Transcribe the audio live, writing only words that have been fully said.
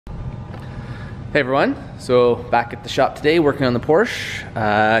Hey everyone, so back at the shop today working on the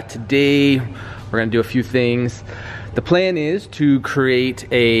Porsche. Today we're going to do a few things. The plan is to create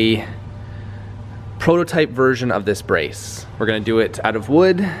a prototype version of this brace. We're going to do it out of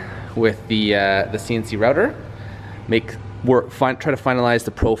wood with the CNC router. Try to finalize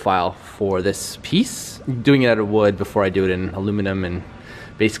the profile for this piece. I'm doing it out of wood before I do it in aluminum, and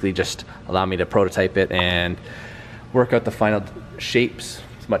basically just allow me to prototype it and work out the final shapes.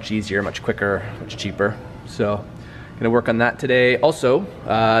 It's much easier, much quicker, much cheaper. So I'm gonna work on that today. Also,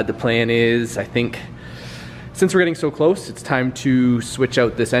 the plan is, I think, since we're getting so close, it's time to switch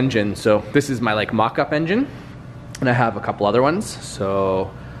out this engine. So this is my mock-up engine, and I have a couple other ones. So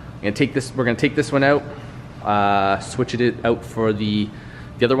we're gonna take this one out, switch it out for the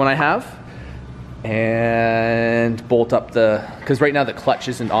other one I have, and bolt up because right now the clutch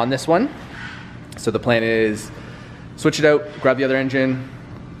isn't on this one. So the plan is switch it out, grab the other engine,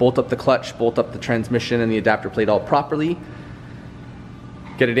 bolt up the clutch, bolt up the transmission and the adapter plate all properly,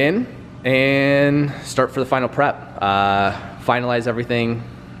 get it in, and start for the final prep. Finalize everything,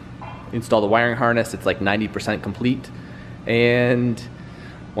 install the wiring harness. It's like 90% complete. And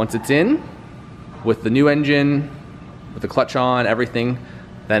once it's in, with the new engine, with the clutch on, everything,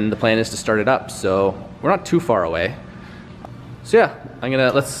 then the plan is to start it up. So we're not too far away. So yeah,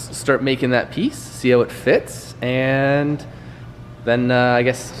 let's start making that piece, see how it fits, and then I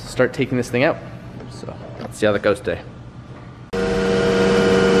guess start taking this thing out. So let's see how that goes today.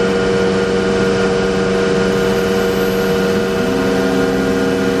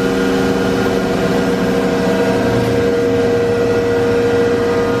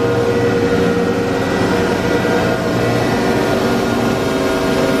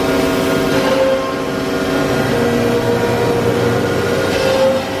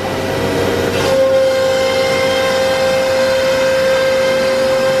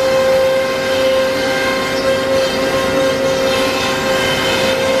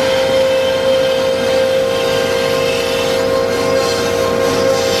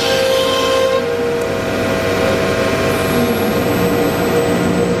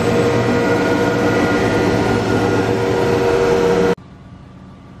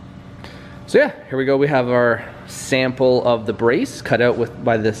 So yeah, here we go. We have our sample of the brace cut out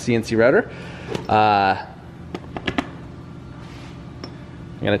by the CNC router. I'm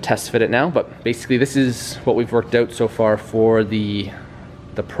gonna test fit it now, but basically this is what we've worked out so far for the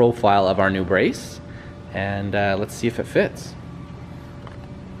profile of our new brace, and let's see if it fits.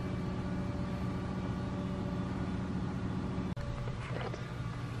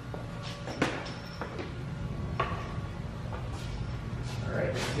 All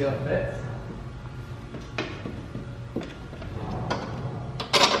right, let's see how it fits.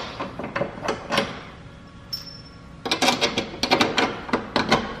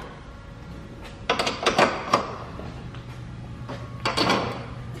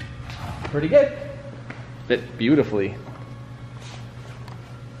 Pretty good. Fit beautifully.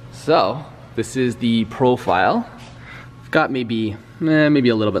 So this is the profile. I've got maybe a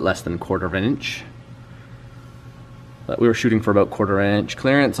little bit less than 1/4 of an inch. But we were shooting for about 1/4 inch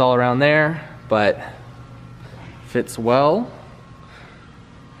clearance all around there, but fits well.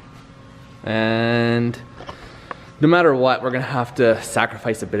 And no matter what, we're gonna have to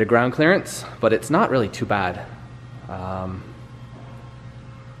sacrifice a bit of ground clearance, but it's not really too bad.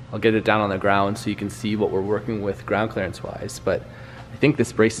 I'll get it down on the ground so you can see what we're working with ground clearance wise, but I think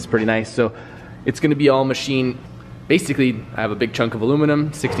this brace is pretty nice. So it's gonna be all machined. Basically, I have a big chunk of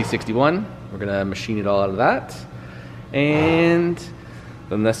aluminum, 6061. We're gonna machine it all out of that. And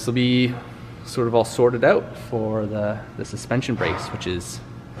then this will be sort of all sorted out for the suspension brace, which is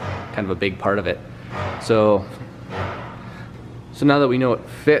kind of a big part of it. So now that we know it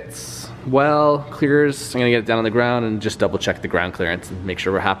fits well, clears, I'm gonna get it down on the ground and just double check the ground clearance and make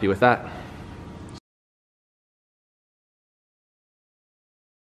sure we're happy with that.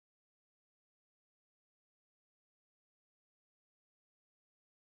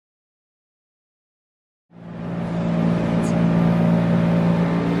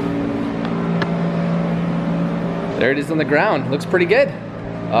 There it is on the ground. Looks pretty good.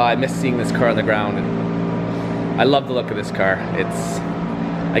 I miss seeing this car on the ground. I love the look of this car.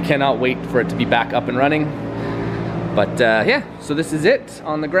 I cannot wait for it to be back up and running. But yeah, so this is it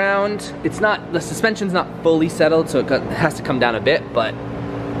on the ground. The suspension's not fully settled, so it has to come down a bit, but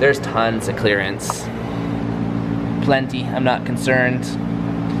there's tons of clearance. Plenty, I'm not concerned.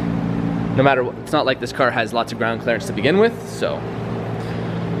 No matter what, it's not like this car has lots of ground clearance to begin with, so.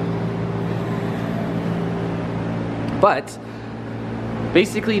 But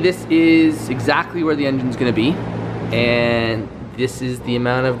basically this is exactly where the engine's gonna be, and this is the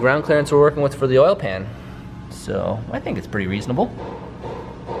amount of ground clearance we're working with for the oil pan. So I think it's pretty reasonable.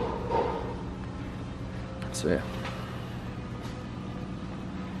 So yeah.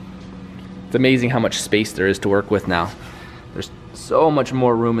 It's amazing how much space there is to work with now. There's so much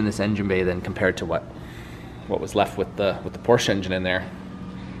more room in this engine bay than compared to what was left with the Porsche engine in there.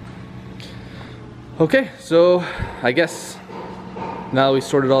 Okay, so I guess now that we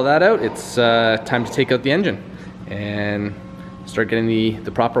sorted all that out, it's time to take out the engine and start getting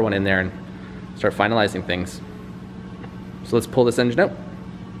the proper one in there and start finalizing things. So let's pull this engine out.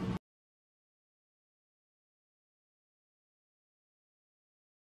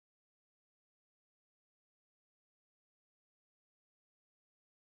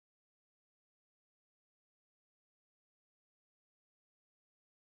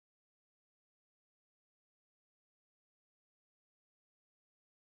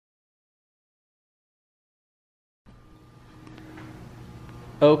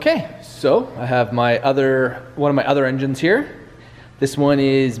 Okay, so I have one of my other engines here. This one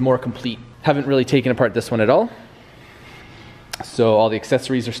is more complete. Haven't really taken apart this one at all. So all the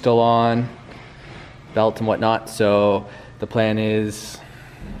accessories are still on, belt and whatnot. So the plan is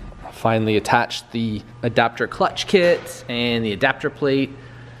finally attach the adapter clutch kit and the adapter plate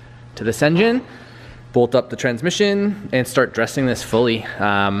to this engine, bolt up the transmission, and start dressing this fully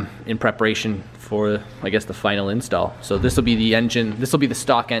in preparation for, I guess, the final install. So this will be the engine, this will be the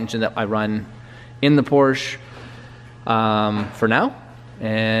stock engine that I run in the Porsche for now.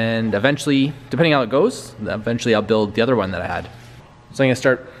 And eventually, depending on how it goes, eventually I'll build the other one that I had. So I'm gonna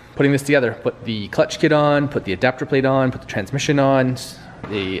start putting this together. Put the clutch kit on, put the adapter plate on, put the transmission on,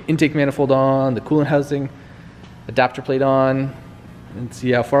 the intake manifold on, the coolant housing, adapter plate on, and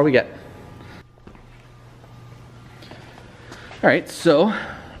see how far we get. All right, so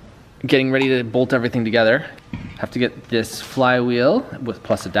getting ready to bolt everything together. Have to get this flywheel with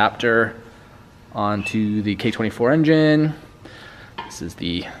plus adapter onto the K24 engine. This is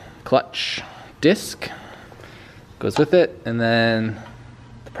the clutch disc, goes with it, and then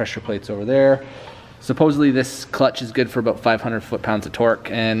the pressure plate's over there. Supposedly this clutch is good for about 500 foot-pounds of torque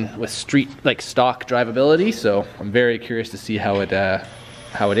and with street, like stock drivability, so I'm very curious to see how it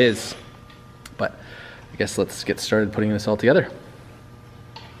is. But I guess let's get started putting this all together.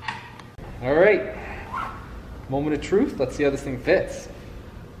 All right, moment of truth. Let's see how this thing fits.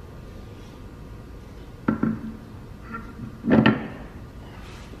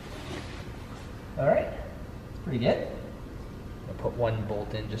 All right, it's pretty good. I'll put one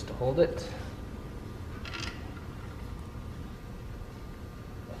bolt in just to hold it.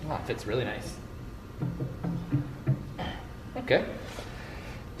 Wow, it fits really nice. Okay,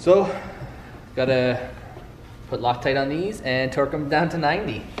 so gotta put Loctite on these and torque them down to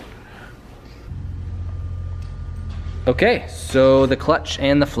 90. Okay, so the clutch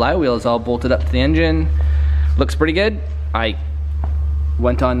and the flywheel is all bolted up to the engine. Looks pretty good. I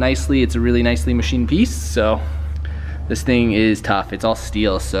went on nicely. It's a really nicely machined piece, so this thing is tough. It's all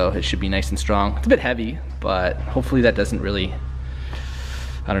steel, so it should be nice and strong. It's a bit heavy, but hopefully that doesn't really,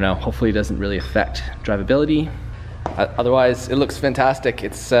 I don't know, hopefully it doesn't really affect drivability. Otherwise, it looks fantastic.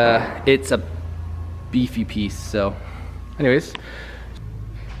 It's a beefy piece, so anyways.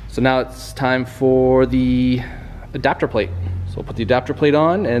 So now it's time for the adapter plate. So we'll put the adapter plate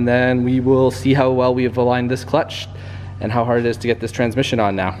on and then we will see how well we have aligned this clutch and how hard it is to get this transmission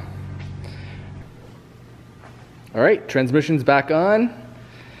on now. All right, transmission's back on.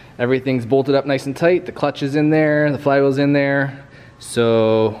 Everything's bolted up nice and tight. The clutch is in there, the flywheel's in there.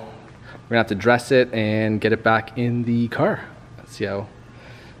 So we're gonna have to dress it and get it back in the car. Let's see how,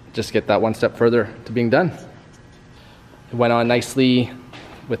 just get that one step further to being done. It went on nicely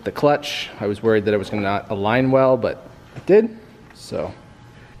with the clutch. I was worried that it was going to not align well, but it did. So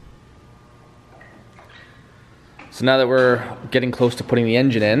now that we're getting close to putting the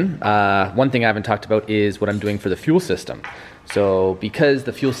engine in, one thing I haven't talked about is what I'm doing for the fuel system. So because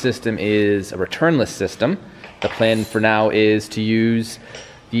the fuel system is a returnless system, the plan for now is to use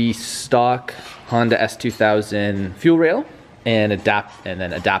the stock Honda S2000 fuel rail and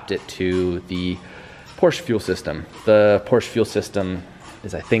then adapt it to the Porsche fuel system. The Porsche fuel system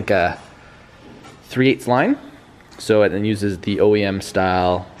is, I think, a 3/8 line, so it then uses the OEM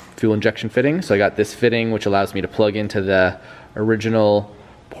style fuel injection fitting. So I got this fitting, which allows me to plug into the original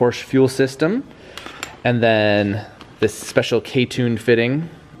Porsche fuel system, and then this special K-tuned fitting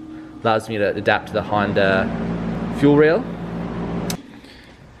allows me to adapt to the Honda fuel rail.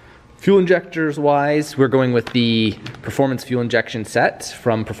 Fuel injectors wise, we're going with the Performance Fuel Injection set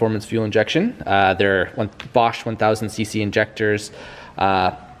from Performance Fuel Injection. They're Bosch 1000cc injectors.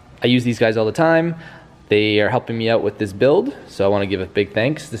 I use these guys all the time. They are helping me out with this build, so I want to give a big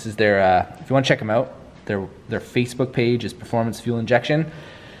thanks. This is their, if you want to check them out, their Facebook page is Performance Fuel Injection.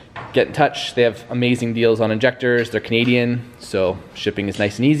 Get in touch. They have amazing deals on injectors. They're Canadian, so shipping is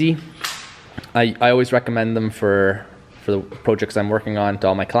nice and easy. I always recommend them for the projects I'm working on to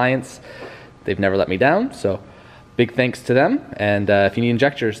all my clients. They've never let me down, so big thanks to them. And if you need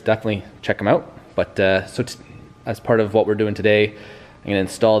injectors, definitely check them out. But as part of what we're doing today, I'm going to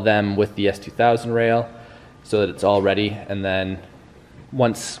install them with the S2000 rail so that it's all ready. And then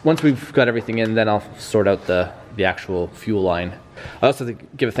once we've got everything in, then I'll sort out the actual fuel line. I also have to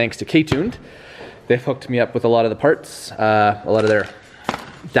give a thanks to K20. They've hooked me up with a lot of the parts, a lot of their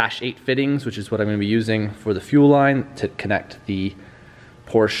Dash 8 fittings, which is what I'm going to be using for the fuel line to connect the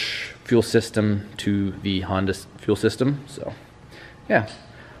Porsche fuel system to the Honda fuel system. So yeah,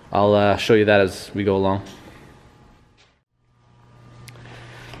 I'll show you that as we go along.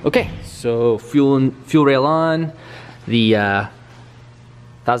 Okay, so fuel rail on, the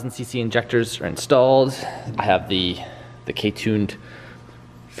 1000cc injectors are installed. I have the K-tuned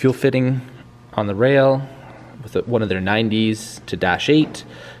fuel fitting on the rail with one of their 90s to Dash 8.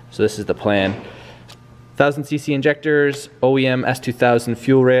 So this is the plan. 1000cc injectors, OEM S2000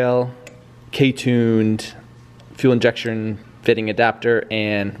 fuel rail, K-tuned fuel injection fitting adapter,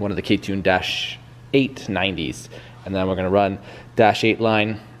 and one of the K-tuned Dash 8 90s. And then we're going to run Dash 8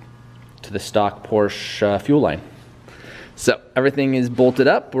 line to the stock Porsche fuel line. So everything is bolted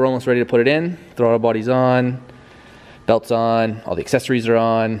up. We're almost ready to put it in. Throttle body's on, belt's on, all the accessories are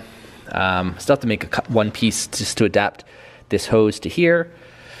on. Still have to make one piece just to adapt this hose to here,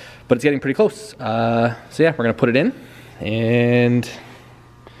 but it's getting pretty close. So yeah, we're gonna put it in and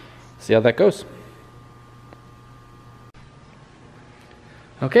see how that goes.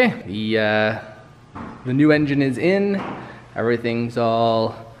 Okay, the new engine is in. Everything's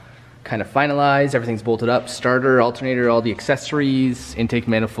all kind of finalized. Everything's bolted up. Starter, alternator, all the accessories, intake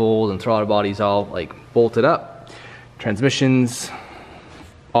manifold, and throttle body's all like bolted up. Transmissions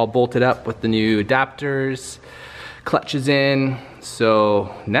all bolted up with the new adapters. Clutch is in.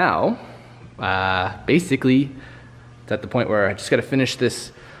 So now, basically, it's at the point where I just got to finish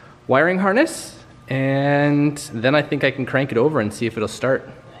this wiring harness, and then I think I can crank it over and see if it'll start.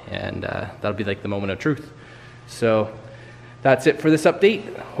 And that'll be like the moment of truth. So that's it for this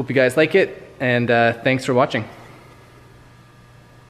update. Hope you guys like it, and thanks for watching.